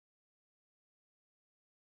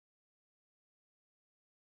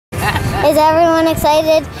Is everyone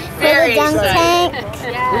excited for the dunk tank?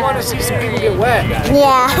 Yeah. We want to see some people get wet.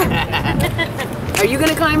 Yeah. Are you going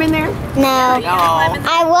to climb in there? No. No.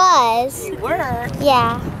 I was. You were?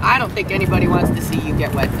 Yeah. I don't think anybody wants to see you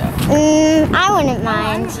get wet though. I wouldn't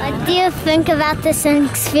mind. What do you think about this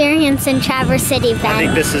experience in Traverse City, Ben? I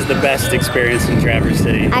think this is the best experience in Traverse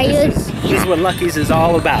City. This is what Lucky's is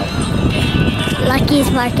all about.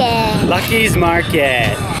 Lucky's Market. Lucky's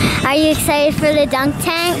Market. Are you excited for the dunk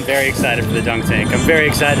tank? I'm very excited for the dunk tank. I'm very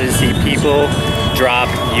excited to see people drop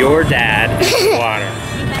your dad in the water.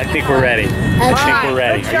 I think we're ready. Okay. I think we're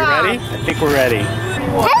ready. Are you ready? I think we're ready.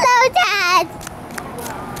 Hello, Dad.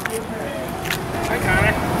 Hi,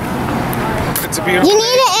 Connor. It's a beautiful You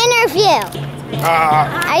need an interview.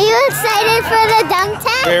 Are you excited for the dunk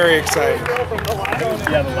tank? Very excited.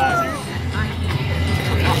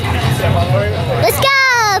 Let's go,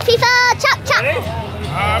 FIFA! Chop, chop!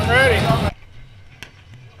 I'm ready.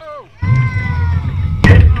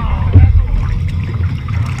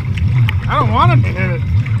 I don't want him to hit it.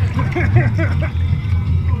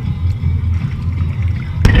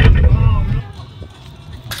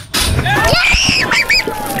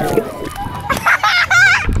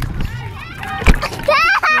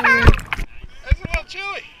 That's a little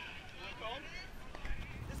chilly.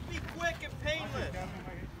 Just be quick and painless.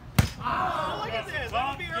 Oh, look at this.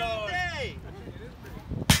 I'll be here all day.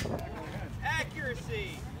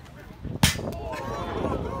 Accuracy.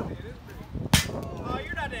 Oh,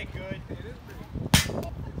 you're not that good.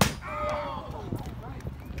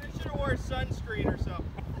 I should have wore sunscreen or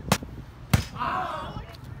something. I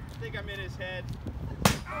think I'm in his head.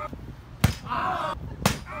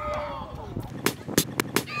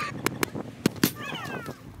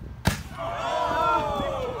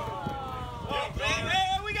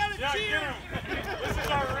 We got a cheer. This is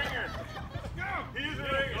our ringer. Let's go. He's a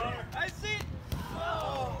ringer. I see it.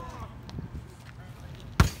 Oh.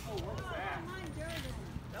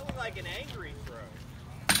 That looked like an angry throw.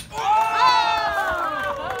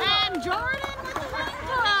 And Jordan with the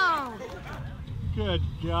throw. Good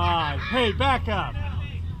God. Hey, back up.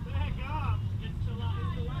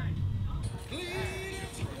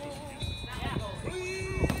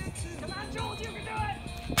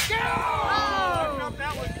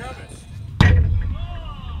 That one coming.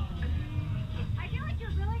 I feel like you're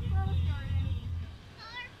really close, Jordan.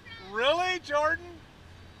 Really, Jordan?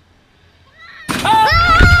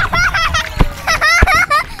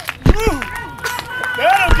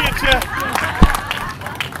 That'll get you.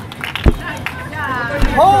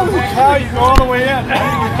 Holy cow, you go all the way in.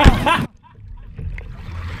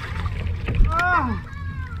 Oh.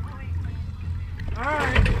 All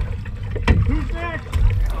right. Who's next?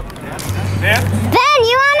 Ben? Ben,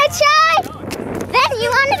 you want to try? Ben, you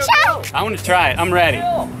want to try? I want to try it. I'm ready. Woo!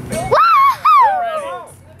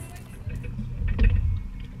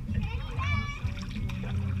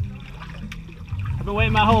 I've been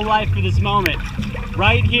waiting my whole life for this moment.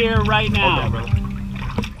 Right here, right now. Come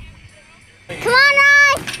on,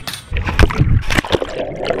 Ryan!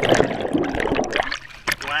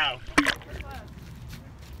 Wow.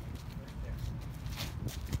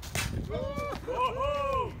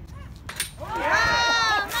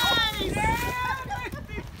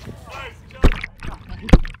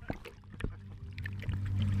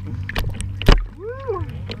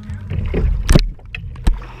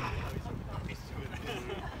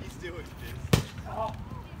 He's doing this. Oh,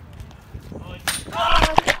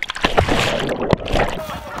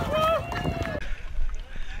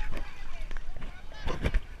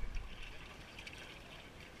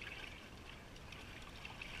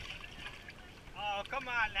 come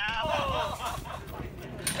on now.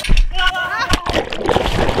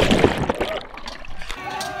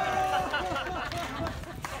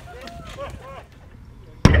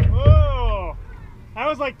 Whoa! That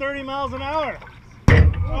was like 30 miles an hour.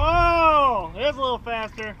 Oh, there's a little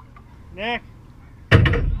faster. Nick.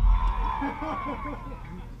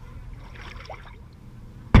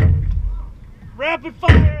 Rapid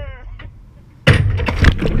fire!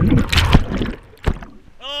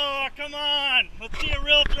 Oh, come on! Let's see a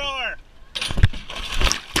real thrower.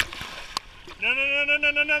 No, no, no, no,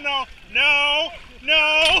 no, no, no, no, no,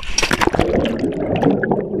 no!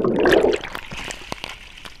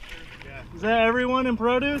 Is that everyone in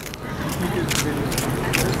produce?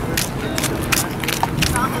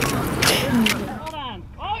 Hold on.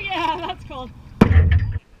 Oh yeah, that's cool.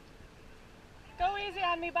 Go easy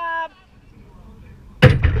on me, Bob.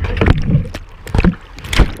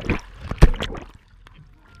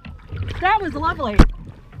 That was lovely.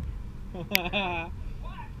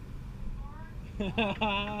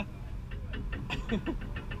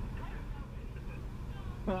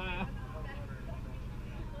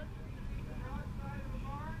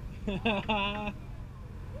 That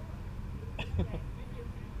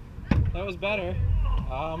was better.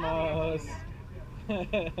 Almost. Woo!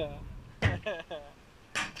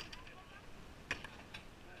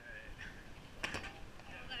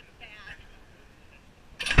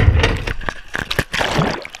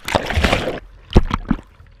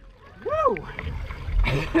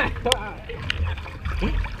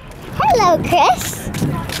 Hello, Chris.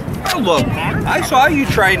 Oh, look, I saw you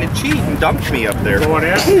trying to cheat and dumped me up there. Going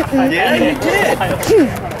in? Yeah, you did.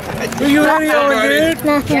 Are you ready, dude?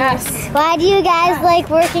 Nothing. Yes. Why do you guys like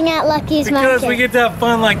working at Lucky's Market? Because we get to have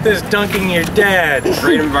fun like this, dunking your dad.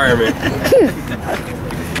 Great environment.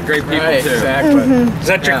 Great people, too. Exactly. Is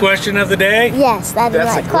that your question of the day? Yes, that's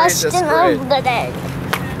my question of the day.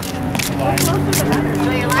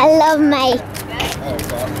 I love Mike.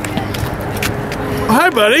 Hi,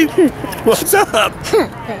 buddy. What's up?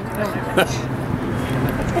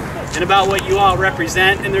 And about what you all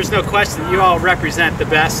represent, and there's no question you all represent the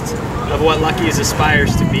best of what Lucky's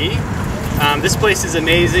aspires to be. This place is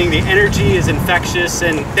amazing, the energy is infectious,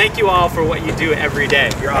 and thank you all for what you do every day.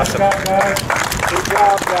 You're awesome. Good job, guys. Good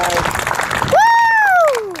job, guys.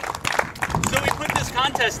 Woo! So we put this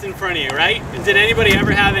contest in front of you, right? And did anybody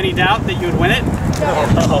ever have any doubt that you would win it?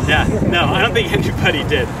 No. Yeah, no, I don't think anybody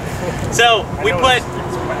did. So we put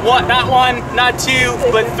not one, not two,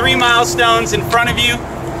 but 3 milestones in front of you.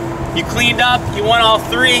 You cleaned up, you won all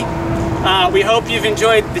 3. We hope you've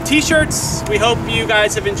enjoyed the t-shirts. We hope you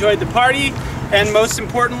guys have enjoyed the party. And most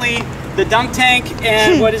importantly, the dunk tank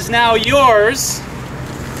and what is now yours.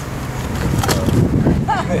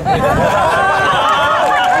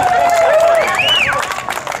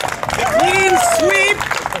 The clean sweep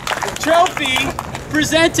trophy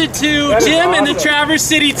presented to Jim and the Traverse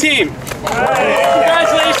City team.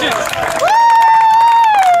 Congratulations.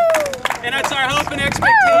 And it's our hope and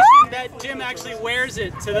expectation that Jim actually wears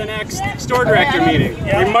it to the next store director meeting.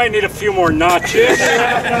 We might need a few more notches.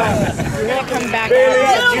 You're gonna come back.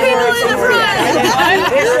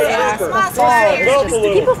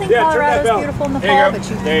 People think Colorado's beautiful in the fall, but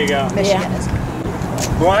There you go. Michigan is.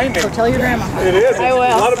 Blinding. So tell your grandma. It is. I will.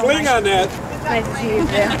 A lot of bling on that. Nice to see you.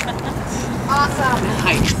 Yeah. Awesome.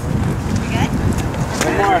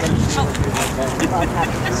 One more.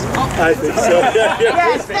 I think so.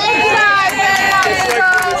 Yes, thank you guys. And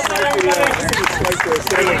girls.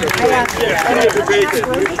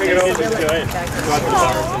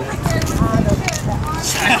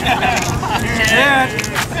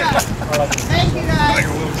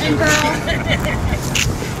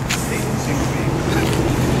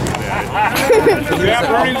 Yeah,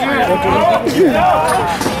 Bernie's here. Very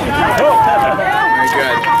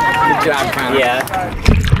good. Good job, Connor. Yeah.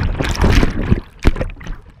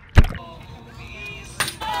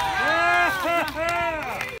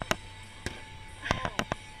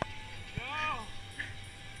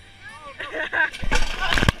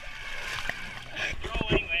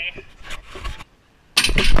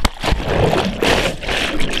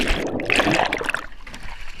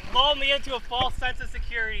 Lull me into a false sense of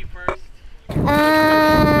security first.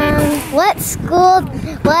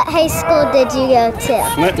 What high school did you go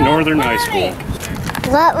to? Northern High School.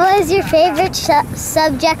 What was your favorite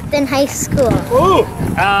subject in high school? Ooh.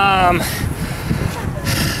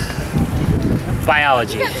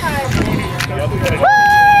 Biology. Woo!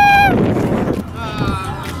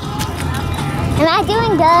 Am I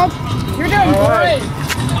doing good? You're doing great.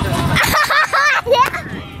 Yeah.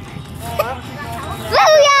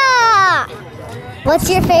 Booyah! What's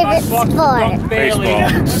your favorite sport? Baseball.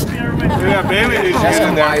 Yeah, Bailey. Ask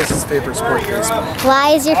him why is his favorite sport baseball.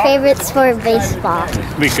 Why is your favorite sport baseball?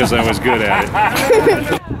 Because I was good at it.